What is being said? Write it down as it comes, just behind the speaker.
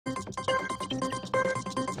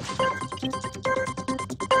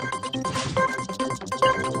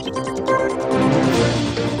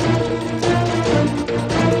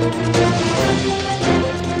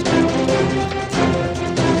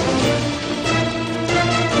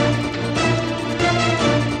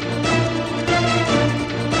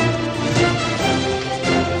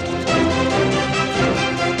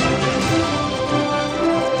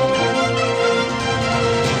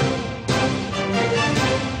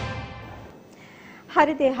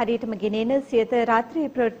හරිදේ හරියටම ගෙනෙන සියත රාත්‍රී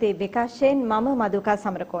ප්‍රවෘත්ති විකාශයෙන් මම මදුකා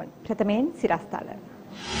සමරකෝන්. ප්‍රථමයෙන් සිරස්තල.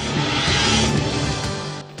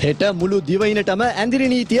 හෙට මුළු දිවයිනටම ඇඳිරි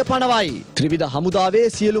නීතිය පනවයි. ත්‍රිවිධ හමුදාවේ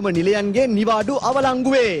සියලුම නිලයන්ගේ නිවාඩු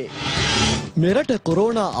අවලංගුවේ. මෙරට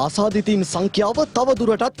කොරෝනා ආසාදිතයින් සංඛ්‍යාව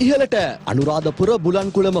තවදුරටත් ඉහළට. අනුරාධපුර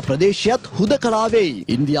බුලන්කුළම ප්‍රදේශයත් හුදකලාවෙයි.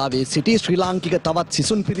 ඉන්දියාවේ සිටි ශ්‍රී ලාංකික තවත්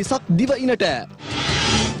සිසුන් පිරිසක් දිවයිනට.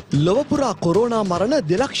 ලොවපුරා කොරෝනා මරණ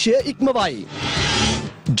 2 ලක්ෂය ඉක්මවයි.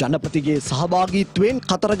 ජනපතිගේ සහභාගීත්වයෙන්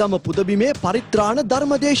කතරගම පුදබිමේ පරිත්‍රාණ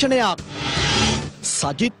ධර්මදේශනයක්.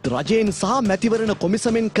 සජිත් රජයෙන් සහ මැතිවරණ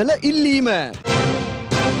කොමිසමෙන් කළ ඉල්ලීම.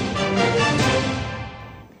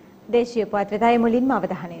 දේශීය පුවත් වෙතයි මුලින්ම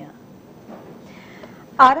අවධානය.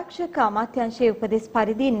 ආරක්ෂක අමාත්‍යාංශයේ උපදෙස්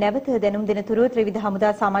පරිදි නැවත දැනුම් දෙනතුරු ත්‍රිවිධ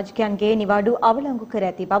හමුදා සමාජිකයන්ගේ නිවාඩු අවලංගු කර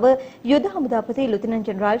ඇති බව යුද හමුදාපති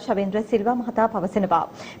ලුතිනන්ට් ජෙනරාල් ශවේන්ද්‍ර සිල්වා මහතා පවසනවා.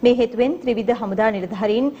 මේ හේතුවෙන් ත්‍රිවිධ හමුදා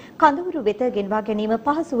නිලධාරීන් කඳවුරු වෙත ගෙන්වා ගැනීම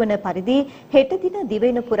පහසු වන පරිදි හෙට දින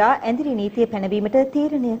දිවයින පුරා ඇඳිරි නීතිය පැනවීමට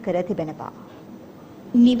තීරණය කර තිබෙනවා.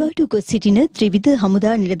 නිවාඩු ගොස් සිටින ත්‍රිවිධ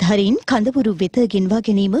හමුදා නිලධාරීන් කඳවුරු වෙත ගෙන්වා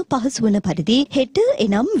ගැනීම පහසු වන පරිදි හෙට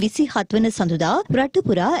එනම් 27 වන සඳුදා රට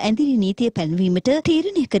පුරා ඇඳිරි නීතිය පැනවීමට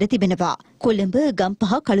තීරණය කර තිබෙනවා. කොළඹ,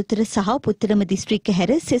 ගම්පහ, කළුතර සහ පුත්තලම දිස්ත්‍රික්ක හැර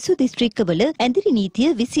සෙසු දිස්ත්‍රික්කවල ඇඳිරි නීතිය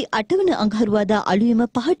 28 වන අඟහරුවාදා අලුයම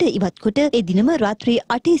 5ට ඉවත් කොට එදිනම රාත්‍රී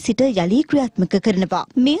 8 සිට යලි ක්‍රියාත්මක කරනවා.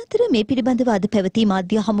 මේ අතර මේ පිළිබඳව අද පැවති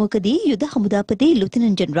මාධ්‍ය හමුවකදී යුද හමුදාපති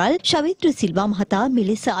ලුතිනන්ට් ජෙනරාල් ශවේන්ද්‍ර සිල්වා මහතා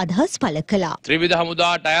මෙලෙස අදහස් පළ කළා. ත්‍රිවිධ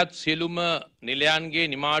හමුදාට අයත් සියලුම නිලයන්ගේ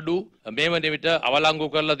නිමාඩු මේ වන විට අවලංගු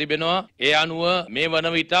කරලා තිබෙනවා. ඒ අනුව මේ වන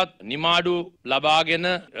විටත් නිමාඩු ලබාගෙන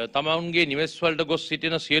තමන්ගේ නිවෙස් වලට ගොස්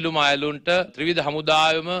සිටින සියලුම අයලුන්ට ත්‍රිවිධ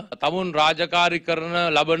හමුදාවම තමුන් රාජකාරී කරන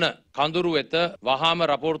ලබන කඳුරු වෙත වහාම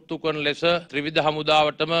රපොර්තු කරන ලෙස ත්‍රිවිධ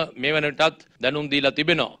හමුදාවටම මේ වන විටත් දැනුම් දීලා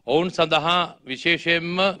තිබෙනවා. ඔවුන් සඳහා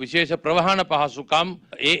විශේෂයෙන්ම විශේෂ ප්‍රවාහන පහසුකම්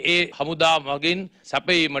ඒ හමුදා මගින්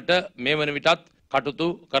සැපයීමට මේ වන විටත් කටයුතු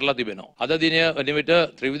කරලා තිබෙනවා. අද දිනය වන විට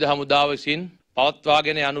ත්‍රිවිධ හමුදාව විසින්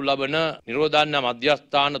පවත්වාගෙන යනු ලබන නිරෝධායන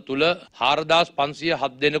මධ්‍යස්ථාන තුල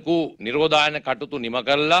 4507 දෙනෙකු නිරෝධායන කටයුතු නිම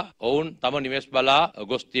කරලා ඔවුන් තම නිවෙස් බලා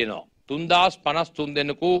ගොස් තියෙනවා. 3053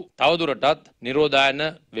 දෙනෙකු තවදුරටත් නිරෝධායන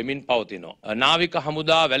වෙමින් පවතිනවා. නාවික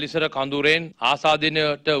හමුදා වැලිසර කඳුරෙන්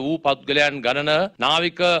ආසාදිනයට වූ පුද්ගලයන් ගණන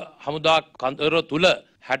නාවික හමුදා කඳුර තුල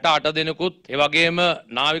 68 දෙනෙකුත් එවැගේම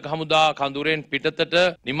නාවික හමුදා කඳුරෙන් පිටතට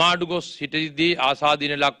නිමාඩු ගොස් සිටදී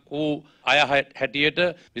ආසාදින ලක් වූ අය හැටියට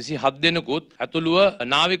 27 දෙනෙකුත් ඇතුළුව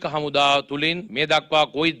නාවික හමුදා තුලින් මේ දක්වා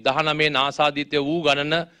කොයි 19 ආසාදිත වූ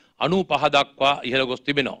ගණන 95 දක්වා ඉහළ ගොස්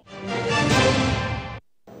තිබෙනවා.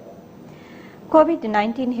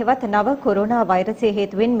 COVID-19 හෙවත් නව කොරෝනා වෛරසය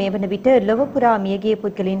හේතුවෙන් මේ වන විට ලොව පුරා මියගිය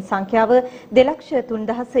පුද්ගලයන් සංඛ්‍යාව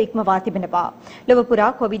 2,30,000 ඉක්මවා තිබෙනවා. ලොව පුරා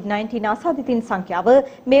COVID-19 ආසාදිතින් සංඛ්‍යාව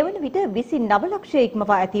මේ වන විට 29 ලක්ෂය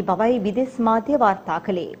ඉක්මවා ඇති බවයි විදේශ මාධ්‍ය වාර්තා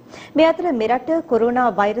කළේ. මේ අතර මෙරට කොරෝනා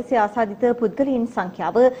වෛරසය ආසාදිත පුද්ගලයන්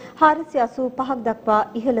සංඛ්‍යාව 485ක් දක්වා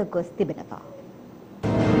ඉහළ ගොස් තිබෙනවා.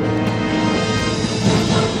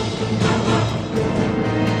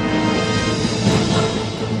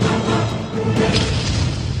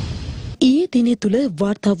 දිනේ තුල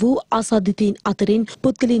වාර්තා වූ ආසාදිතයින් අතරින්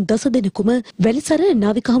පුද්ගලයන් 10 දෙනෙකුම වැලිසර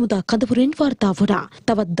නාවික හමුදා කඳවුරෙන් වාර්තා වුණා.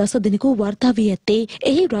 තවත් 10 දෙනෙකු වාර්තා වී ඇත්තේ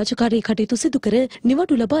එහි රාජකාරී කටයුතු සිදු කර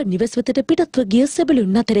නිවාඩු ලබා නිවෙස් වෙතට පිටත්ව ගිය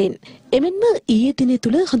සෙබළුන් අතරින්. එමෙන්ම ඊයේ දිනේ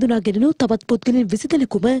තුල හඳුනාගෙන තවත් පුද්ගලයන් 20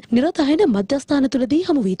 දෙනෙකුම නිරෝධායන මධ්‍යස්ථාන තුලදී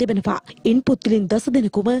හමු වී තිබෙනවා. ඉන් පුද්ගලයන් 10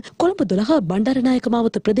 දෙනෙකුම කොළඹ 12 බණ්ඩාරනායක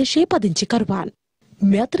මාවත ප්‍රදේශයේ පදිංචිකරුවන්.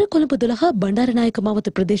 මේ අතර කොළඹ 12 බණ්ඩාරනායක මාවත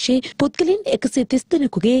ප්‍රදේශයේ පුද්ගලයන් 130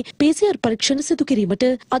 දෙනෙකුගේ PCR පරීක්ෂණ සිදු කිරීමට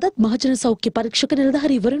අදත් මහජන සෞඛ්‍ය පරීක්ෂක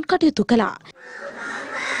නිලධාරීවරුන් කටයුතු කළා.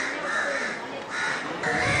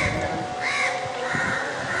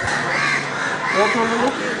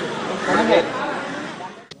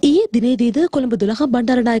 ඊයේ දිනේදීද කොළඹ 12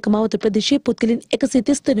 බණ්ඩාරනායක මාවත ප්‍රදේශයේ පුද්ගලයන්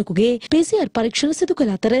 130 දෙනෙකුගේ PCR පරීක්ෂණ සිදු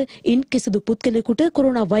කළ අතර ඉන් කිසිදු පුද්ගලයෙකුට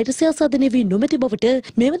කොරෝනා වෛරසය ආසාදනය වී නොමැති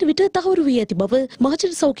බවට මේ වන විට තහවුරු වී ඇති බව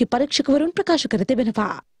මහජන සෞඛ්‍ය පරීක්ෂකවරුන් ප්‍රකාශ කර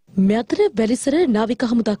තිබෙනවා. මේ අතර වැලිසර නාවික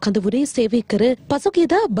හමුදා කඳවුරේ සේවය කර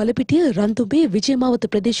පසුගියදා බලපිටිය රන්තුඹේ විජයමාවත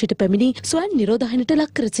ප්‍රදේශයට පැමිණි ස්වයං නිරෝධායනයට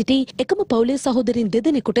ලක් කර සිටි එකම පවුලේ සහෝදරින්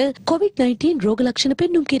දෙදෙනෙකුට COVID-19 රෝග ලක්ෂණ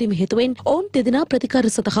පෙන්නුම් කිරීම හේතුවෙන් ඔවුන් දෙදෙනා ප්‍රතිකාර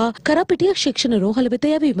සඳහා කරාපිටිය ශික්ෂණ රෝහල වෙත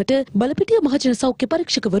යැවීමට බලපිටිය මහජන සෞඛ්‍ය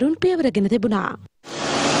පරීක්ෂකවරුන් පියවරගෙන තිබුණා.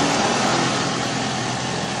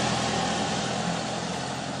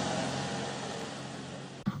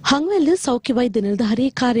 හංවැල්ල සෞඛ්‍ය වෛද්‍ය නිලධාරී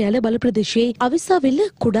කාර්යාලය බල ප්‍රදේශයේ අවිස්සාවෙල්ල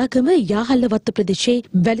කුඩාගම යාහල්ලවත්ත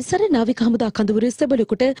ප්‍රදේශයේ වැලිසර නාවික හමුදා කඳවුරේ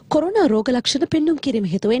සෙබළෙකුට කොරෝනා රෝග ලක්ෂණ පෙන්නුම් කිරීම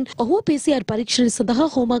හේතුවෙන් ඔහුව PCR පරීක්ෂණ සඳහා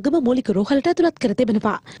හෝමාගම මූලික රෝහලට ඇතුළත් කර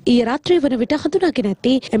තිබෙනවා. ඊයේ රාත්‍රිය වන විට හඳුනාගෙන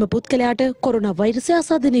ඇත්තේ එම පුද්ගලයාට කොරෝනා වෛරසය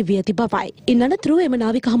ආසාදනය වී ඇති බවයි. ඉන් අනතුරුව එම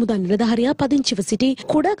නාවික හමුදා නිලධාරියා පදිංචිව සිටි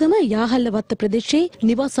කුඩාගම යාහල්ලවත්ත ප්‍රදේශයේ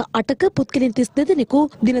නිවාස 8ක පුද්ගලයන් 32 දෙනෙකු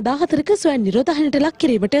දින 14ක ස්වයං නිරෝධායනයට ලක්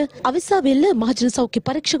කිරීමට අවිස්සාවෙල්ල මහජන සෞඛ්‍ය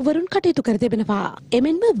පරීක්ෂකවරුන් කටයුතු කර තිබෙනවා.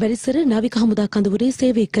 එමෙන්ම වැලිසර නාවික හමුදා කඳවුරේ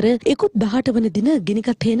සේවය කර 18 වන දින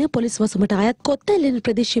ගිනිගත් හේන පොලිස් වසමට අයත් කොත්තැලෙන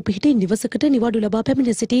ප්‍රදේශයේ පිහිටි නිවසකට නිවාඩු ලබා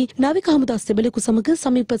පැමිණ සිටි නාවික හමුදා සෙබළෙකු සමග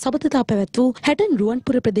සමීප සබඳතා පැවැත් වූ හැටන්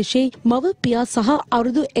රුවන්පුර ප්‍රදේශයේ මව පියා සහ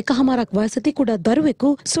අවුරුදු 1කමාරක් වයස ඇති කුඩා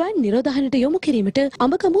දරුවෙකු ස්වයං නිරෝධායනයට යොමු කිරීමට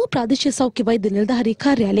අඹගමුව ප්‍රාදේශීය සෞඛ්‍ය වෛද්‍ය නිලධාරී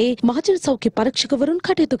කාර්යාලයේ මහජන සෞඛ්‍ය පරීක්ෂකවරුන්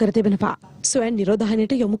කටයුතු කර තිබෙනවා. ස්වයං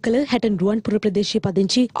නිරෝධායනයට යොමු කළ හැටන් රුවන්පුර ප්‍රදේශයේ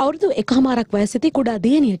පදිංචි අවුරුදු 1කමාරක් වයස ඇති කුඩා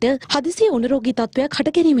දියණියට හදිසියේ උණරෝගී තත්ත්වයක්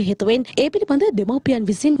හට ගැනීම හේතුවෙන් ඒ පිළිබඳ දෙමව්පියන්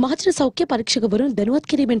විසින් මහජන සෞඛ්‍ය පරීක්ෂකවරුන් දැනුවත්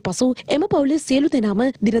කිරීමෙන් පසු එම පවුලේ සියලු දෙනාම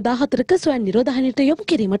දින 14ක ස්වයං නිරෝධායනයට යොමු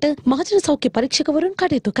කිරීමට මහජන සෞඛ්‍ය පරීක්ෂකවරුන්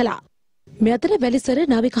කටයුතු කළා. මේ අතර වැලිසර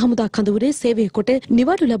නාවික හමුදා කඳවුරේ සේවය කොට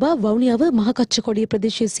නිවාඩු ලබා වවුනියාව මහකච්චකොඩිය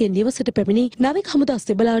ප්‍රදේශයේ සිය නිවසට පැමිණි නාවික හමුදා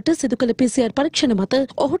සෙබළාට සිදු කළ PCR පරීක්ෂණ මත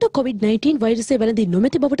ඔහුට COVID-19 වෛරසය වැළඳී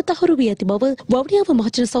නොමැති බවට තහවුරු වී ඇති බව වවුනියාව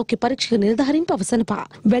මහජන සෞඛ්‍ය පරීක්ෂක නිලධාරීන් පවසනවා.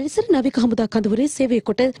 වැලිසර නාවික හමුදා කඳවුරේ සේවය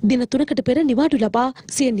කොට දින 3කට පෙර නිවාඩු ලබා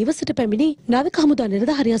සිය නිවසට පැමිණි නාවික හමුදා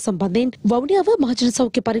නිලධාරියා සම්බන්ධයෙන් වවුනියාව මහජන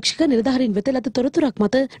සෞඛ්‍ය පරීක්ෂක නිලධාරීන් වෙත ලද තොරතුරක්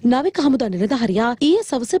මත නාවික හමුදා නිලධාරියා ඊයේ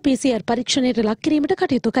සවස PCR පරීක්ෂණයට ලක් කිරීමට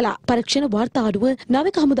කටයුතු කළා. පරීක්ෂණ වාර්තා අනුව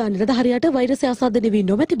නාවික හමුදා නිලධාරියාට වෛරසය ආසාදනය වී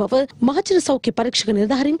නොමැති බව මහජන සෞඛ්‍ය පරීක්ෂක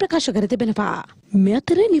නිලධාරීන් ප්‍රකාශ කර තිබෙනවා. මේ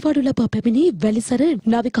අතර නිවාඩු ලබා පැමිණි වැලිසර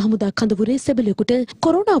නාවික හමුදා කඳවුරේ සෙබළෙකුට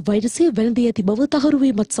කොරෝනා වෛරසය වැළඳී ඇති බව තහවුරු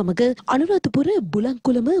වීමත් සමග අනුරාධපුර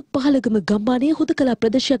බුලන්කුළම පහළගම ගම්මානයේ හුදකලා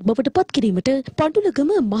ප්‍රදේශයක් බවට පත් කිරීමට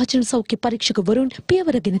පඬුලගම මහජන සෞඛ්‍ය පරීක්ෂකවරුන්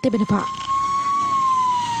පියවරගෙන තිබෙනවා.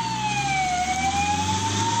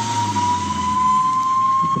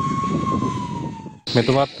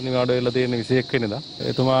 මෙතුමාත් නිවාඩු වෙලා තියෙන 21 වෙනිදා.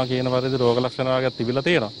 එතුමා කියන පරිදි රෝග ලක්ෂණ වර්ගයක් තිබිලා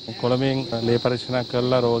තියෙනවා. කොළඹෙන් ලේ පරීක්ෂණයක්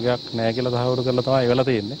කරලා රෝගයක් නැහැ කියලා තහවුරු කරලා තමයි එවලා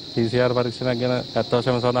තියෙන්නේ. PCR පරීක්ෂණයක් ගැන ඇත්ත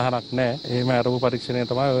වශයෙන්ම සඳහනක් නැහැ. එහෙම අරපු පරීක්ෂණය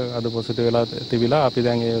තමයි අද පොසිටිව් වෙලා තිබිලා අපි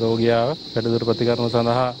දැන් ඒ රෝගියාව වැඩිදුර ප්‍රතිකරණ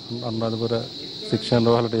සඳහා අනුරාධපුර ශික්ෂණ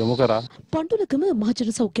රෝහලට යොමු කරා. පඬුලගම මහජන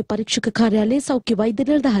සෞඛ්‍ය පරීක්ෂක කාර්යාලයේ සෞඛ්‍ය වෛද්‍ය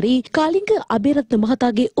නිලධාරී කාලිංග අබේරත්න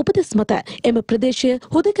මහතාගේ උපදෙස් මත එම ප්‍රදේශය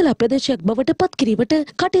හුදකලා ප්‍රදේශයක් බවට පත් කිරීමට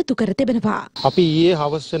කටයුතු කර තිබෙනවා. අපි ඊයේ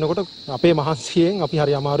හවස වෙනකොට අපේ මහන්සියෙන් අපි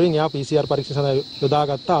හරි අමාරුවෙන් එයා PCR පරීක්ෂණ සඳහා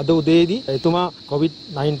යොදාගත්තා. අද උදේදී එතුමා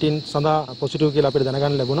COVID-19 සඳහා පොසිටිව් කියලා අපිට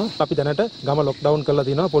දැනගන්න ලැබුණා. අපි දැනට ගම ලොක්ඩවුන් කරලා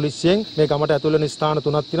තිනවා. පොලිසියෙන් මේ ගමට ඇතුල් වෙන ස්ථාන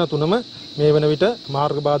තුනක් තියෙනවා. තුනම මේ වෙන විට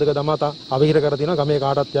මාර්ග බාධක දමා අවහිර කර තිනවා. ගමේ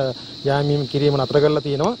කාටවත් යෑමීම් කිරීම නතර කරලා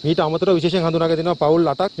තියෙනවා. ඊට අමතරව විශේෂයෙන් හඳුනාගෙන තිනවා පවුල්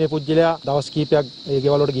 8ක් මේ පුජ්‍යලයා දවස් කිහිපයක් ඒ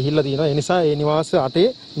ගෙවල් වලට ගිහිල්ලා තියෙනවා. ඒ නිසා මේ නිවාස 8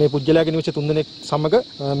 මේ පුජ්‍යලයාගේ නිවාස 3 දෙනෙක් සමග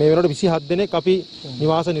මේ වෙනකොට 27 දෙනෙක් අපි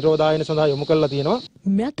නිවාස නිරෝධායන සඳහා යොමු කරලා තියෙනවා.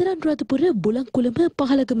 මෙතර අනුරාධපුර බුලන්කුළම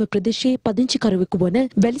පහළගම ප්‍රදේශයේ පදිංචිකරුවෙකු වන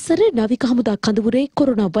වැලිසර නාවික හමුදා කඳවුරේ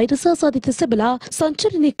කොරෝනා වෛරස ආසාදිත සෙබළා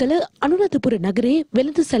සංචරණය කළ අනුරාධපුර නගරයේ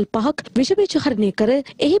වෙළඳ සැල් 5ක් විෂ බීජ හරණය කර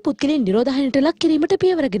එහි පුද්ගලයන් නිරෝධායනයට ලක් කිරීමට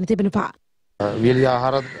පියවරගෙන තිබෙනවා. වියලි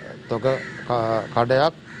ආහාර තොග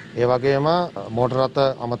කඩයක්, ඒ වගේම මෝටර රථ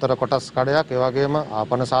අමතර කොටස් කඩයක්, ඒ වගේම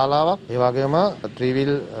ආපන ශාලාවක්, ඒ වගේම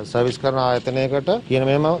ත්‍රිවිල් සර්විස් කරන ආයතනයකට කියන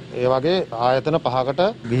මේම ඒ වගේ ආයතන 5කට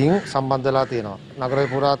ගිහින් සම්බන්ධ වෙලා තියෙනවා.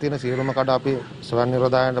 නගරේ පුරා තියෙන සියලුම කඩ අපි ස්වයං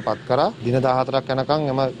නිරෝධායනයට පත් කරා. දින 14ක් යනකම්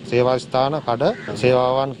එම සේවා ස්ථාන කඩ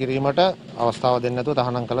සේවාවන් කිරීමට අවස්ථාව දෙන්නේ නැතුව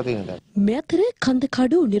තහනම් කරලා තියෙනවා. මේ අතර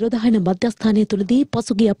කන්දකඩු නිරෝධායන මධ්‍යස්ථානය තුලදී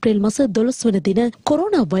පසුගිය අප්‍රේල් මාස 12 වන දින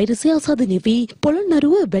කොරෝනා වෛරසය ආසාදනය වී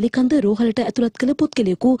පොළොන්නරුව වැලිකන්ද රෝහලට ඇතුළත් කළ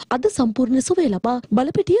පුද්ගලයෙකු අද සම්පූර්ණ සුවය ලබා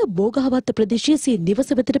බලපිටිය බෝගහවත්ත ප්‍රදේශයේ සිය නිවස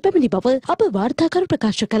වෙතට පැමිණි බව අප වාර්තාකරු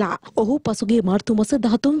ප්‍රකාශ කළා. ඔහු පසුගිය මාර්තු මාස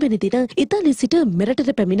 13 වෙනි දින ඉතාලිය සිට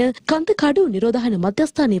මෙරටට පැමිණ කන්දකඩු නිරෝධායන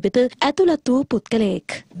මධ්‍යස්ථානය වෙත ඇතුළත් වූ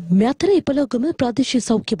පුද්ගලයෙක්. මේ අතර ඉපලෝගම ප්‍රාදේශීය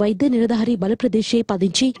සෞඛ්‍ය වෛද්‍ය නිලධාරී බල ප්‍රදේශයේ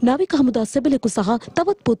පදිංචි නාවික හමුදා සෙබළෙකු සහ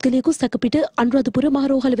තවත් පුද්ගලයෙකු සැකපිට අනුරාධපුර මහ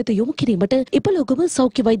රෝහල වෙත යොමු කිරීමට ඉපලෝගම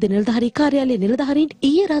සෞඛ්‍ය වෛද්‍ය නිලධාරී කාර්යාලයේ නිලධාරීන්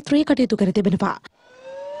ඊයේ රාත්‍රියේ කටයුතු කර තිබෙනවා.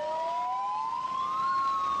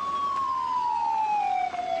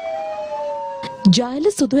 ජායල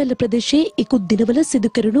සුදුවැල්ල ප්‍රදේශයේ ඉකුත් දිනවල සිදු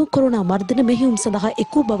කෙරුණු කොරෝනා මර්ධන මෙහෙයුම් සඳහා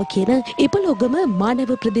එක් වූ බව කියන ඉපලෝගම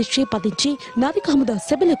මානව ප්‍රදේශයේ පදිංචි නාවික හමුදා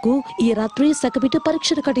සෙබළෙකු ඊයේ රාත්‍රියේ සැකපිට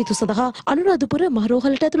පරීක්ෂණ කටයුතු සඳහා අනුරාධපුර මහ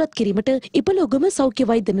රෝහලට ඇතුළත් කිරීමට ඉපලෝගම සෞඛ්‍ය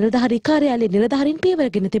වෛද්‍ය නිලධාරී කාර්යාලයේ නිලධාරීන්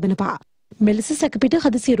පියවරගෙන තිබෙනවා. මෙලෙස සැකපිට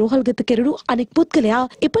හදිසි රෝහල්ගත කෙරුණු අනෙක් පුද්ගලයා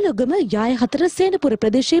ඉපලොගම යාය 4 සේනපුර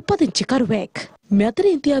ප්‍රදේශයේ පදිංචිකරුවෙක්. මේ අතර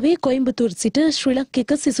ඉන්දියාවේ කොයිම්බතුර් සිට ශ්‍රී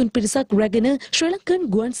ලංකික සිසුන් පිරිසක් රැගෙන ශ්‍රී ලංකන්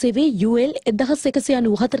ගුවන් සේවයේ UL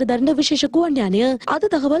 1194 දරන විශේෂ ගුවන් යානය අද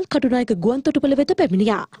දහවල් කටුනායක ගුවන් තොටුපළ වෙත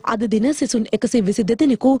පැමිණියා. අද දින සිසුන් 122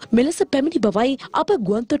 දෙනෙකු මෙලෙස පැමිණි බවයි අප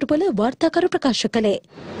ගුවන් තොටුපළ වාර්තාකරු ප්‍රකාශ කළේ.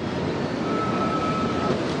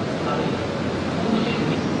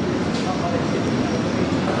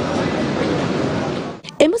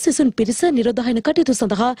 එම සිසුන් පිරිස නිරෝධායන කටයුතු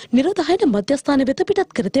සඳහා නිරෝධායන මධ්‍යස්ථාන වෙත පිටත්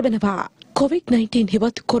කර තිබෙනවා. COVID-19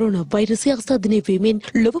 හෙවත් කොරෝනා වෛරසය ආසාදනය වීමෙන්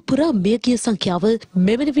ලොව පුරා මියගිය සංඛ්‍යාව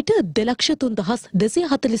මෙවන විට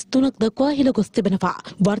 2,03,243ක් දක්වා ඉහළ ගොස් තිබෙනවා.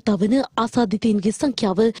 වාර්තා වන ආසාදිතයින්ගේ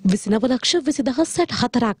සංඛ්‍යාව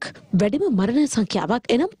 29,20,64ක්. වැඩිම මරණ සංඛ්‍යාවක්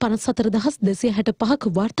එනම් 54,265ක්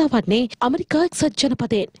වාර්තා වන්නේ ඇමරිකා එක්සත්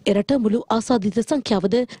ජනපදයෙන්. එරට මුළු ආසාදිත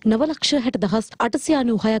සංඛ්‍යාවද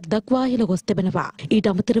 9,60,896ක් දක්වා ඉහළ ගොස් තිබෙනවා. ඊට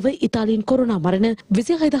අමතරව ඉතාලියෙන් කොරෝනා මරණ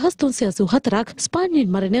 26,384ක්, ස්පාඤ්ඤයෙන්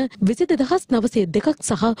මරණ 22,902ක්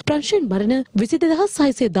සහ ප්‍රංශයෙන් මරණ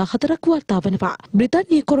 22,614ක් වාර්තා වනවා.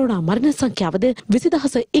 බ්‍රිතාන්‍යයේ කොරෝනා මරණ සංඛ්‍යාවද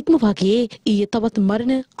 20,000 ඉක්මවා ගියේ ඊයේ තවත්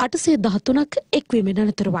මරණ 813ක් එක්වීමෙන්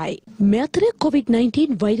අනතුරුවයි. මේ අතර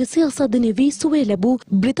COVID-19 වෛරසය ආසාදනය වී සුවය ලැබූ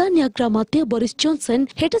බ්‍රිතාන්‍ය අග්‍රාමාත්‍ය බොරිස් ජොන්සන්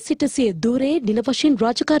හෙට සිට සිය ධූරයේ නිල වශයෙන්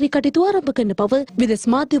රාජකාරී කටයුතු ආරම්භ කරන බව විදේශ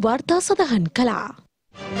මාධ්‍ය වාර්තා සඳහන් කළා.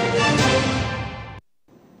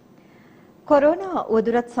 කොරෝනා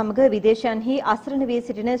උවදුරත් සමග විදේශයන්හි අසරණ වී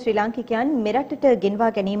සිටින ශ්‍රී ලාංකිකයන් මෙරටට ගෙන්වා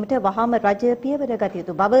ගැනීමට වහාම රජය පියවර ගත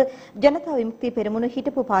යුතු බව ජනතා විමුක්ති පෙරමුණ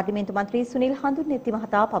හිටපු පාර්ලිමේන්තු මන්ත්‍රී සුනිල් හඳුන්නෙත්ති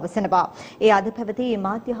මහතා පවසනවා. ඒ අද පැවති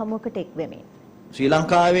මාධ්‍ය හමුවකට එක් වෙමින් ශ්‍රී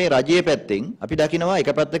ලංකාවේ රජයේ පැත්තෙන් අපි දකිනවා එක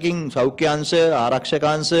පැත්තකින් සෞඛ්‍ය අංශ, ආරක්ෂක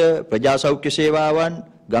අංශ, ප්‍රජා සෞඛ්‍ය සේවාවන්,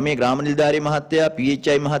 ගමේ ග්‍රාම නිලධාරී මහත්තයා,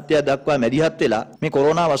 PHI මහත්තයා දක්වා මැදිහත් වෙලා මේ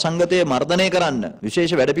කොරෝනා වසංගතය මර්ධනය කරන්න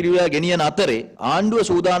විශේෂ වැඩපිළිවෙළ ගෙනියන අතරේ ආණ්ඩුව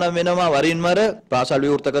සූදානම් වෙනවා වරින් වර පාසල්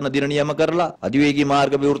විවෘත කරන දින නියම කරලා, අධිවේගී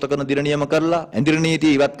මාර්ග විවෘත කරන දින නියම කරලා, ඇඳිරි නීති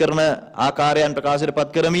ඉවත් කරන ආකාරයන්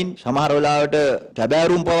ප්‍රකාශයටපත් කරමින්, සමහර වෙලාවට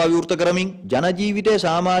තැබෑරුම් පවා විවෘත කරමින් ජන ජීවිතයේ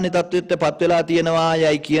සාමාන්‍ය තත්ත්වයටපත් වෙලා තියෙනවා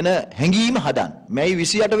යයි කියන හැඟීම හදන්න. මේ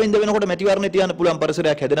 28 වෙනිදා වෙනකොට මැතිවරණය තියන්න පුළුවන්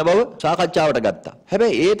පරිසරයක් හැදෙන බව සාකච්ඡාවට ගත්තා.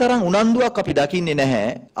 හැබැයි ඒ තරම් උනන්දුවක් අපි දකින්නේ නැහැ.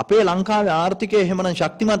 අපේ ලංකාවේ ආර්ථිකය එහෙමනම්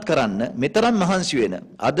ශක්තිමත් කරන්න මෙතරම් මහන්සි වෙන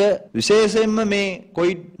අද විශේෂයෙන්ම මේ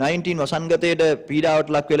COVID-19 වසංගතයට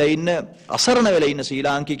පීඩාවට ලක් වෙලා ඉන්න අසරණ වෙලා ඉන්න ශ්‍රී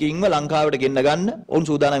ලාංකිකයින්ව ලංකාවට ගෙන්න ගන්න ඕන්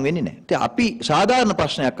සූදානම් වෙන්නේ නැහැ. ඉතින් අපි සාධාරණ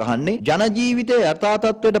ප්‍රශ්නයක් අහන්නේ ජන ජීවිතයේ යථා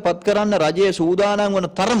තත්ත්වයට පත් කරන්න රජයේ සූදානම් වන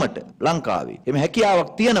තරමට ලංකාවේ එමෙ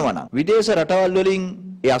හැකියාවක් තියෙනවා නම් විදේශ රටවල් වලින්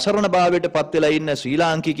ඒ අසරණ භාවයට පත් වෙලා ඉන්න ශ්‍රී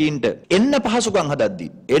ලාංකිකයින්ට එන්න පහසුකම්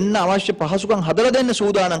හදද්දී එන්න අවශ්‍ය පහසුකම් හදලා දෙන්න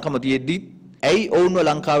සූදානම්කම තියෙද්දී ඇයි ඔවුන්ව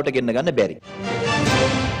ලංකාවට ගෙන්න ගන්න බැරි?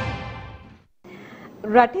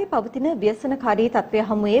 රටේ පවතින ව්‍යසනකාරී තත්ත්වය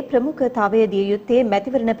හමුවේ ප්‍රමුඛතාවය දිය යුත්තේ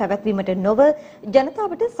මැතිවරණ පැවැත්වීමට නොව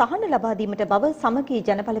ජනතාවට සහන ලබා දීමට බව සමගී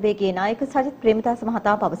ජනපලවේගයේ නායක සජිත් ප්‍රේමදාස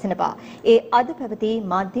මහතා පවසනවා. ඒ අද පැවති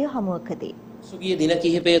මාධ්‍ය හමුවකදී සුගිය දින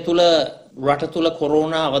කිහිපය තුළ රට තුළ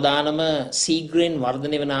කොරෝනා අවදානම සීග්‍රයෙන්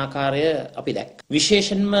වර්ධනය වන ආකාරය අපි දැක්ක.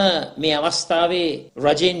 විශේෂයෙන්ම මේ අවස්ථාවේ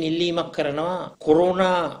රජයෙන් ඉල්ලීමක් කරනවා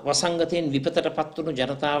කොරෝනා වසංගතයෙන් විපතටපත් වුණු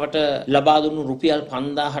ජනතාවට ලබා දුන්නු රුපියල්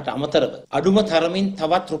 5000ට අමතරව අඩුම තරමින්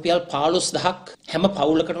තවත් රුපියල් 15000ක් හැම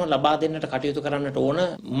පවුලකටම ලබා දෙන්නට කටයුතු කරන්නට ඕන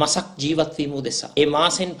මාසක් ජීවත් වීම උදෙසා. ඒ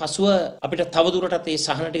මාසෙන් පසුව අපිට තවදුරටත් මේ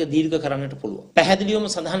සහන ටික දීර්ඝ කරන්නට පුළුවන්. පැහැදිලිවම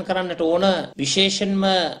සඳහන් කරන්නට ඕන විශේෂයෙන්ම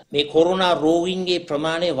මේ කොරෝනා රෝගීන්ගේ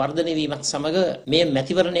ප්‍රමාණය වර්ධනය වීමත් සමග මේ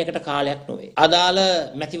මැතිවරණයකට කාලයක් නොවේ. අදාළ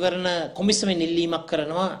මැතිවරණ කොමිසමෙන් ඉල්ලීමක්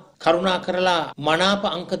කරනවා කරුණා කරලා මනාප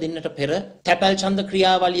අංක දෙන්නට පෙර තැපැල් ඡන්ද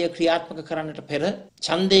ක්‍රියාවලිය ක්‍රියාත්මක කරන්නට පෙර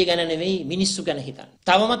ඡන්දේ ගැන නෙවෙයි මිනිස්සු ගැන හිතන්න.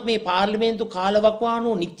 තවමත් මේ පාර්ලිමේන්තු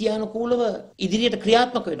කාලවකවානුව නිත්‍යානුකූලව ඉදිරියට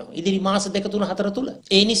ක්‍රියාත්මක වෙනවා. ඉදිරි මාස 2 3 4 තුල.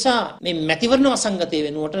 ඒ නිසා මේ මැතිවරණ වසංගතය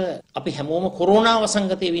වෙනුවට අපි හැමෝම කොරෝනා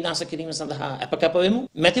වසංගතය විනාශ කිරීම සඳහා අපකැප වෙමු.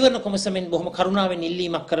 මැතිවරණ කොමිසමෙන් බොහොම කරුණාවෙන්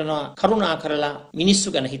ඉල්ලීමක් කරනවා කරුණා කරලා මිනිස්සු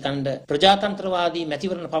ගැන හිතන්න. ප්‍රජාතන්ත්‍රවාදී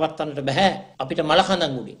මැතිවරණ පවත්වන්නට බෑ. අපිට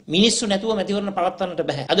මලකඳන් උඩින්. මිනිස්සු නැතුව මැතිවරණ පවත්වන්නට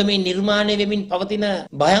බෑ. අද මේ නිර්මාණය වෙමින් පවතින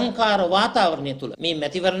භයංකාර වාතාවරණය තුළ මේ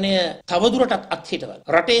මැතිවරණය තවදුරටත් අත්හිටවල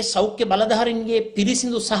රටේ සෞඛ්‍ය බලධාරීන්ගේ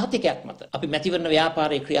පිරිසිදු සහතිකයක් මත අපි මැතිවරණ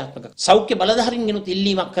ව්‍යාපාරයේ ක්‍රියාත්මක සෞඛ්‍ය බලධාරීන්ගෙනුත්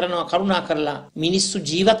ඉල්ලීමක් කරනවා කරුණා කරලා මිනිස්සු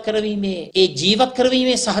ජීවත්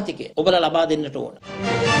කරවීමේ සහතිකය ඔබලා ලබා දෙන්නට ඕන.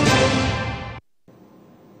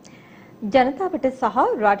 ජනතාවට සහ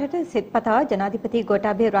රටට සෙත්පතා ජනාධිපති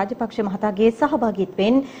ගෝඨාභය රාජපක්ෂ මහතාගේ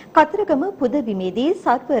සහභාගීත්වයෙන් කතරගම පුදබිමේදී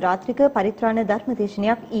සර්ව රාත්‍රික පරිත්‍රාණ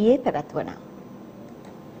ධර්මදේශනයක් ඊයේ පැවැත්වුණා.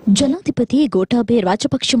 ජනාධිපති ගෝඨාභය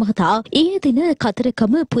රාජපක්ෂ මහතා ඊයේ දින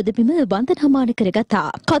කතරගම පුදබිම වන්දනාමාන කරගත්තා.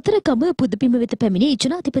 කතරගම පුදබිම වෙත පැමිණි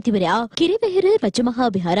ජනාධිපතිවරයා කිරිවෙහෙර රජමහා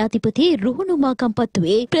විහාරාධිපති රුහුණු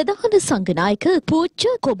මාකම්පත්තුවේ ප්‍රධාන සංඝනායක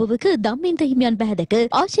පූජ්‍ය කොබවක ධම්මින්ද හිමියන් බැහැදක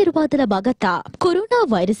ආශිර්වාද ලබා ගත්තා. කොරෝනා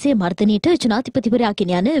වෛරසය මර්ධනයට ජනාධිපතිවරයා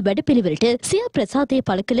ගෙන යන වැඩපිළිවෙලට සිය ප්‍රසාදය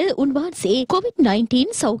පළ කළ උන්වහන්සේ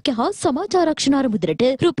COVID-19 සෞඛ්‍ය හා සමාජ ආරක්ෂණ අරමුදලට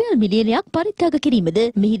රුපියල් මිලියනයක් පරිත්‍යාග කිරීමද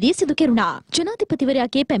මෙහිදී සිදු කෙරුණා.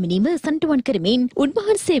 ජනාධිපතිවරයාගේ පැමිණීම සන්ටුවන් කරමින්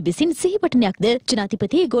උන්වහන්සේ විසින් සිහිපටනයක්ද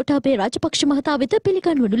ජනාධිපති ගෝඨාභය රාජපක්ෂ මහතා වෙත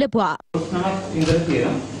පිළිගන්වනු ලැබුවා.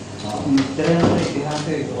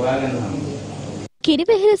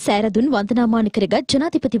 කිරිවෙහෙර සෑරදුන් වන්දනාමාන කරගත්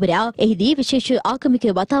ජනාධිපතිවරයා එහිදී විශේෂ ආගමික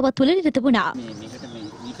වතාවත් වල නිරත වුණා.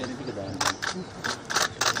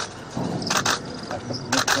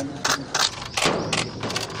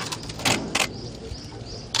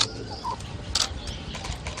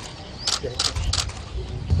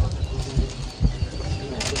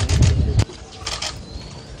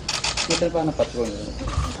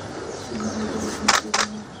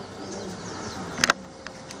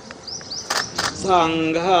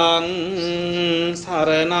 සංඝං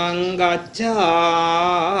සරණං ගච්ඡාමි.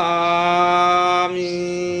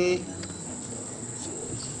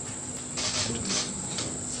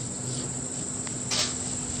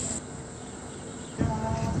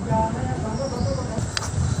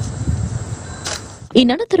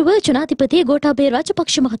 ඉන් අනතුරුව ජනාධිපති ගෝඨාභය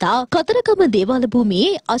රාජපක්ෂ මහතා කතරගම දේවාල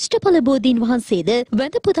භූමියේ අෂ්ටඵල බෝධීන් වහන්සේද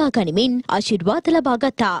වැඳ පුදා ගනිමින් ආශිර්වාද ලබා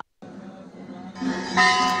ගත්තා.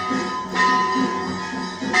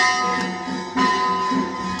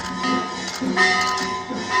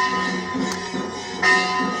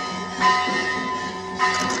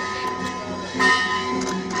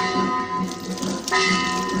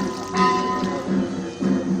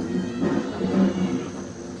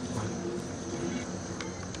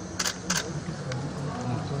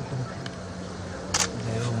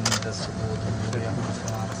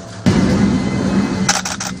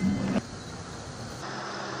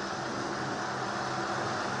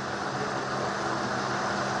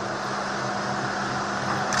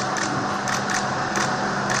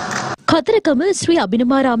 කතරගම ශ්‍රී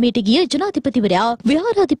අභිනමාරාමයට ගිය ජනාධිපතිවරයා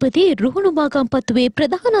විහාරාධිපති රුහුණු මාගම්පත්තුවේ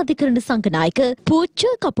ප්‍රධාන අධිකරණ සංඝනායක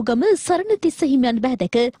පූජ්‍ය කපුගම සරණතිස්ස හිමියන්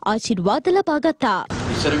බැහැදක ආශිර්වාද ලබා ගත්තා.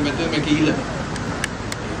 ඉස්සරින් මෙතන මේ කීලා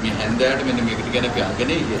මේ හැන්දෑවට මෙන්න මේකට ගැන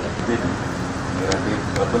අගනේ කියලා. ඒ රටේ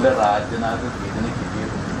ප්‍රබල රාජ්‍ය නායක කීදෙනෙක්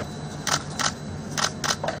හිටියේ.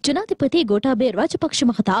 ජනාධිපති ගෝඨාභය රාජපක්ෂ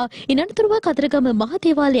මහතා ඉන් අනතුරුව කතරගම මහ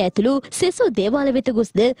දේවාලය ඇතුළු සෙසු දේවාල වෙත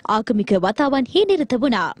ගොස්ද ආගමික වතාවන්හි නිරත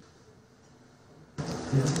වුණා.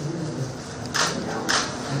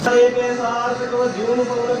 ඒකේ සාර්ථකව ජීවුණු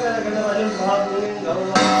පවුල කරගෙන වලින් සහභාගීන්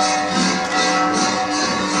ගෞරවය.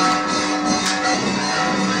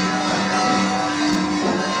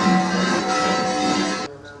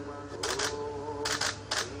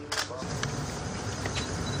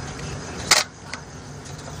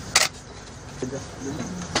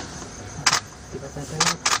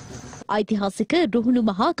 ඓතිහාසික රුහුණු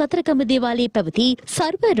මහා කතරගම දේවාලයේ පැවති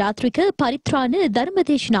සර්ව රාත්‍රික පරිත්‍රාණ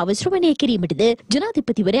ධර්මදේශනාව ශ්‍රවණය කිරීමටද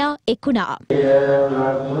ජනාධිපතිවරයා එක් වුණා.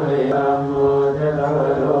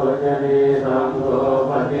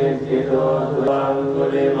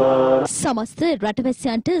 සමස්ත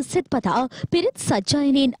රටවැසියන්ට සෙත්පතා පිරිත්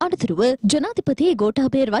සජ්ජායනයෙන් අනතුරුව ජනාධිපති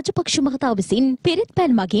ගෝඨාභය රාජපක්ෂ මහතා විසින් පිරිත්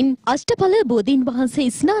පැන් මගින් අෂ්ටඵල බෝධීන් වහන්සේ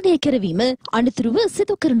ස්නානය කරවීම අනතුරුව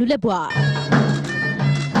සිදු කරනු ලැබුවා.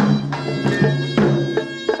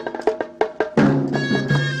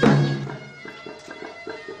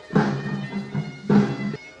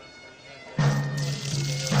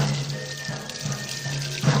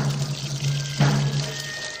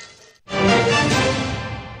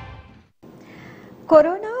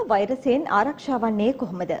 කොරෝනා වෛරසයෙන් ආරක්ෂා වන්නේ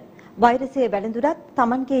කොහොමද? වෛරසය වැළඳුරත්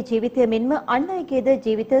Tamanගේ ජීවිතය මෙන්ම අන් අයගේද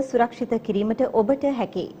ජීවිත සුරක්ෂිත කිරීමට ඔබට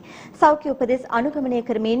හැකියි. සෞඛ්‍ය උපදෙස් අනුගමනය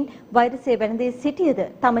කරමින් වෛරසය වැළඳී සිටියද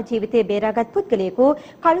තම ජීවිතය බේරාගත් පුද්ගලයෙකු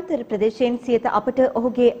කළුතර ප්‍රදේශයෙන් සියත අපට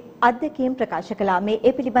ඔහුගේ අත්දැකීම් ප්‍රකාශ කළා. මේ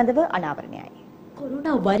ඒ පිළිබඳව අනාවරණයයි.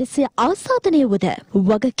 කොරෝනා වෛරසය ආසාදනය වුද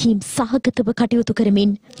වගකීම් සහගතව කටයුතු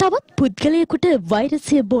කරමින් තවත් පුද්ගලයෙකුට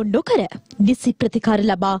වෛරසය බෝ නොකර නිසි ප්‍රතිකාර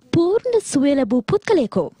ලබා පූර්ණ සුවය ලැබූ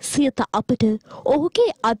පුද්ගලයෙකු සියත අපට ඔහුගේ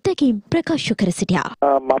අත්දැකීම් ප්‍රකාශ කර සිටියා.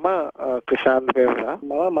 මම ක්‍රිෂාන්ත පෙරේරා.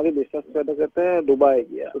 මම මගේ බිස්නස් වැඩකට දුබායි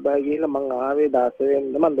ගියා. දුබායි ගිහිල්ලා මම ආවේ 16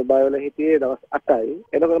 වෙනිදා. මම දුබායි වල හිටියේ දවස් 8යි.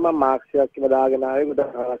 එතකොට මම මාක්ස් එකක් දාගෙන ආවේ මුද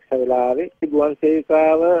ආරක්ෂා වෙලා ආවේ. ගුවන්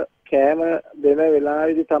සේවිකාව කෑම දෙන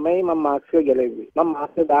වෙලාවේදී තමයි මම මාක්ස් එක ගැලෙව්වේ. මම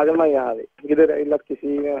මාක්ස් එක දාගෙනම ආවේ. ගෙදර ඇවිල්ලා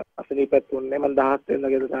කිසිම අසනීපයක් තුන්නේ මම 17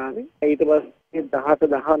 වෙනිදා ගෙදර ආවේ. ඊට පස්සේ 17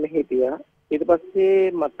 19 හිටියා. ඊට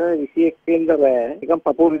පස්සේ මට 21 වෙනිදා රෑ නිකන්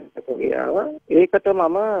පපුවකට ගියා. ඒකට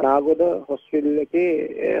මම නාගොඩ හොස්පිටල් එකේ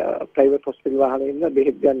ප්‍රයිවට් හොස්පිටල් වාහනේ ඉන්න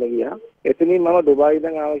බෙහෙත් ගන්න ගියා. එතනින් මම දුබායි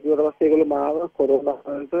ඉඳන් ආවා කිව්වට පස්සේ ඒගොල්ලෝ මාව කොරෝනා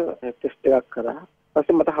වලට ටෙස්ට් එකක් කරා.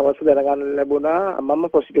 ඊපස්සේ මට හවස දැනගන්න ලැබුණා මම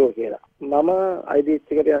පොසිටිව් කියලා. මම IDH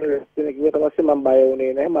එකට යන්න ලැස්තින කිව්වට පස්සේ මම බය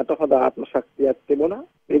වුණේ නැහැ. මට හොඳ ආත්ම ශක්තියක් තිබුණා.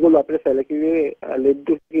 ඒගොල්ලෝ අපිට සැලකුවේ ලෙඩ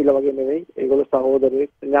කියලා වගේ නෙවෙයි. ඒගොල්ලෝ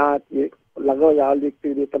සහෝදරයෙක් ඥාතියෙක් ළඟ යාළුවෙක්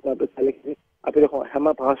විදිහට අපිට සැලකුවේ. අපිට හැම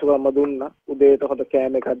පහසුකම්ම දුන්නා. උදේට හොඳ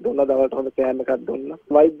කෑම එකක් දුන්නා, දවල්ට හොඳ කෑම එකක් දුන්නා.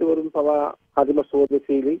 වෛද්‍යවරුන් පවා හදිම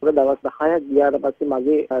සෝදශීලී. දවස් 10ක් ගියාට පස්සේ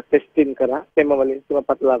මගේ ටෙස්ටින් කරා. කෙම වලින් තුම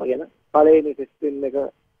පටලවාගෙන. පළවෙනි ටෙස්ටින් එක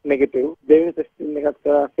නෙගටිව්. දෙවෙනි ටෙස්ටින් එකක්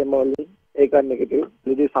කරා කෙම වලින් ඒක නෙගටිව්.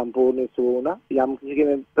 ඉතින් සම්පූර්ණ සුවුණා. යම් කිසි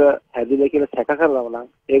කෙනෙක්ට හැදිලා කියලා සැක කරනවා නම්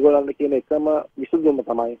ඒගොල්ලන්ට කියන එකම විසඳුම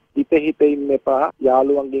තමයි හිත ඉන්න එපා,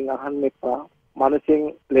 යාළුවන්ගෙන් අහන්න එපා, මනසෙන්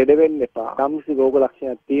ලෙඩ වෙන්න එපා. යම්කිසි රෝග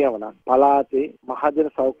ලක්ෂණයක් තියෙනවා නම් පලාතේ මහජන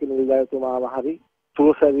සෞඛ්‍ය නිලධාරිතුමාව හරි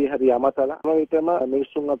සුවසවි හරි යමතලා මම විතරම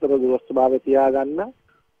මිනිසුන් අතර දුරස්ථභාවය තියාගන්න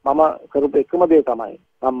මම කරපු එකම දේ තමයි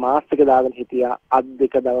මම මාස්ක් එක දාගෙන හිටියා. අත්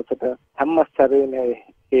දෙක දවසට හැම සැරේම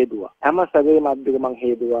හේදුවා. හැම සැරේම අත් දෙක මං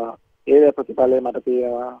හේදුවා. ඒ ප්‍රතිඵලය මට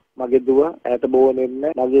තියෙනවා. මගේ දුව ඇයට බෝන්නේ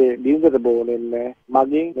නැහැ. මගේ දිනකට බෝන්නේ නැහැ.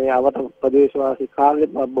 මගෙන් මේ අවට ප්‍රදේශවාසී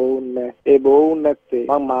කාර්යෙත් මම බෝන්නේ නැහැ. ඒ බෝන්නේ නැත්තේ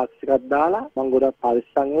මම මාස්ක් එකක් දාලා මම ගොඩක්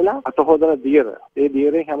පරිස්සම් වෙලා අත හොදන දියර. ඒ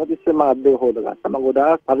දියරෙන් හැමතිස්සෙම මම අත් දෙක හොදගත්තා. මම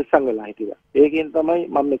ගොඩාක් පරිස්සම් වෙලා හිටියා. ඒකෙන් තමයි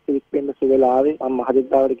මම මෙක්සික් වෙන්න සුවලාවේ මම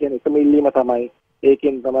මහජනතාවට කියන එකම ඉල්ලීම තමයි.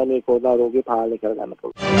 ඒකෙන් තමයි මේ කොරෝනා රෝගය පාලනය කරගන්න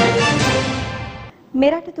පුළුවන්.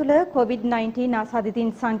 මෙරට තුළ COVID-19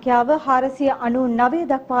 ආසාදිතින් සංඛ්‍යාව 499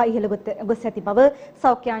 දක්වා ඉහළ ගොස් ඇති බව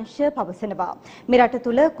සෞඛ්‍ය අංශ පවසනවා. මෙරට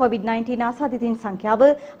තුළ COVID-19 ආසාදිතින් සංඛ්‍යාව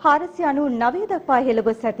 499 දක්වා ඉහළ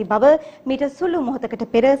ගොස් ඇති බව මීට සුළු මොහොතකට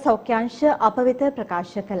පෙර සෞඛ්‍ය අංශ අප වෙත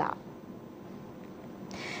ප්‍රකාශ කළා.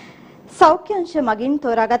 සෞඛ්‍ය අංශ මගින්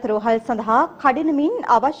තෝරාගත් රෝහල් සඳහා කඩිනමින්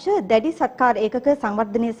අවශ්‍ය දැඩි සත්කාර ඒකක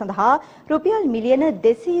සංවර්ධනය සඳහා රුපියල් මිලියන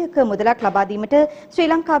 200ක මුදලක් ලබා දීමට ශ්‍රී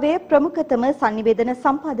ලංකාවේ ප්‍රමුඛතම සංනිවේදන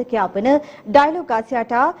සම්පාදකයා වන ඩයලොග්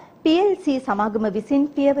ආසියාටා PLC සමාගම විසින්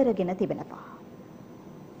පියවරගෙන තිබෙනවා.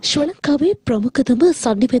 ශ්‍රී ලංකාවේ ප්‍රමුඛතම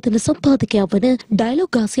සංනිවේදන සම්පාදකයා වන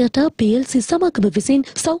ඩයලොග් ආසියාටා PLC සමාගම විසින්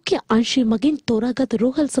සෞඛ්‍ය අංශය මගින් තෝරාගත්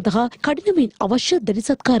රෝහල් සඳහා කඩිනමින් අවශ්‍ය දැඩි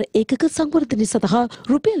සත්කාර ඒකක සංවර්ධනය සඳහා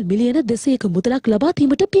රුපියල් මිලියන 200ක මුදලක් ලබා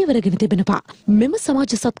දීමට පියවරගෙන තිබෙනවා. මෙම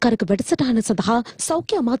සමාජ සත්කාරක වැඩසටහන සඳහා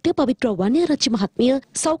සෞඛ්‍ය අමාත්‍ය පවිත්‍ර වන්‍යාරච්චි මහත්මිය,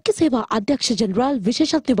 සෞඛ්‍ය සේවා අධ්‍යක්ෂ ජෙනරාල්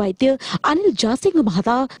විශේෂඥ වෛද්‍ය අනිල් ජාසිංහ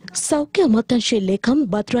මහතා, සෞඛ්‍ය අමාත්‍යාංශයේ ලේකම්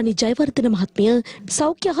බද්රානි ජයවර්ධන මහත්මිය,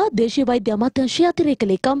 සෞඛ්‍ය හා දේශීය වෛද්‍ය අමාත්‍යාංශයේ අතිරේක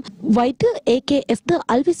ලේකම් වෛද්‍ය AKS ද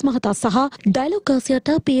අල්විස් මහතා සහ dialogue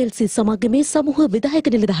Axiata PLC සමාගමේ සමූහ විධායක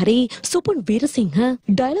නිලධාරී Supun Weerasinghe,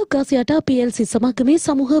 dialogue Axiata PLC සමාගමේ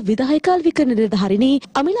සමූහ විධායක අල්විකරණ නිලධාරිණී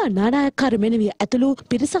Amila Nanayakkara මෙනවිය ඇතුළු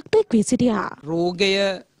පිරිසක් එක් වී සිටියා. රෝගය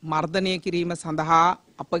මර්ධනය කිරීම සඳහා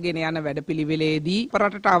අපගෙන යන වැඩපිළිවෙලේදී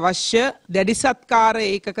රටට අවශ්‍ය දැඩි සත්කාර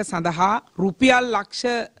ඒකක සඳහා රුපියල් ලක්ෂ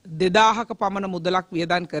 2000ක පමණ මුදලක්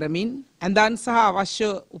වියදම් කරමින් ඇඳන් සහ අවශ්‍ය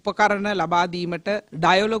උපකරණ ලබා දීමට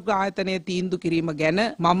ඩයලොග් ආයතනය තීන්දුව කිරීම ගැන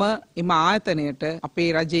මම එම ආයතනයට අපේ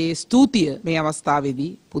රජයේ ස්තුතිය මේ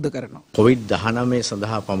අවස්ථාවේදී පුද කරනවා. COVID-19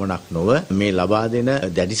 සඳහා පමණක් නොව මේ ලබා දෙන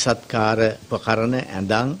දැඩි සත්කාර උපකරණ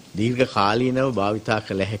ඇඳන් දීර්ඝ කාලීනව භාවිතා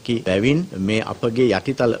කළ හැකි බැවින් මේ අපගේ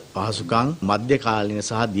යටිතල පහසුකම් මධ්‍ය කාලීන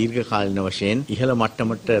සහ දීර්ඝ කාලීන වශයෙන් ඉහළ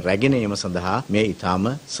මට්ටමට රැගෙන ඒම සඳහා මේ ඊටාම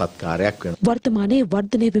සත්කාරයක් වෙනවා. වර්තමානයේ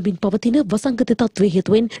වර්ධනය වෙමින් පවතින වසංගත තත්ත්වයේ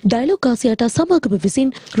හේතුවෙන් ඩයලොග් ආසියාටා සමාගම විසින්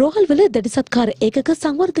රෝහල්වල දැඩි සත්කාර ඒකක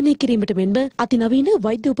සංවර්ධනය කිරීමට මෙන්ම අතිනවීන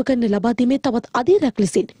වෛද්‍ය උපකරණ ලබා දීමේ තවත් අධීරයක්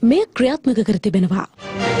ලෙසින් මෙය ක්‍රියාත්මක කර තිබෙනවා.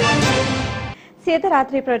 සියත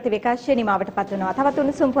රාත්‍රී ප්‍රවෘත්ති විකාශය නිමාවට පත් වෙනවා. තවත්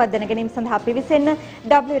උණුසුම් පුවත් දැන ගැනීම සඳහා පිවිසෙන්න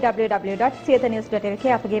www.siyathanews.lk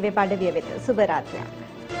අපගේ වෙබ් අඩවිය වෙත. සුබ රාත්‍රියක්.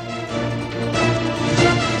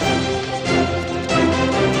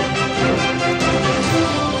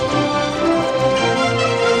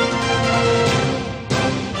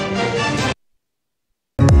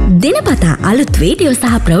 දිනපතා අලුත් වීඩියෝ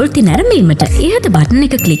සහ ප්‍රවෘත්ති නැරඹීමට ඉහත බටන්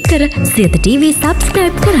එක ක්ලික් කර සියත TV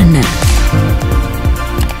සබ්ස්ක්‍රයිබ් කරන්න.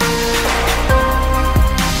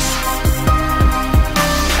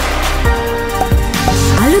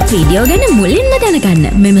 අලුත් වීඩියෝ ගැන මුලින්ම දැනගන්න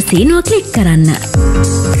මෙම සීනුව ක්ලික් කරන්න.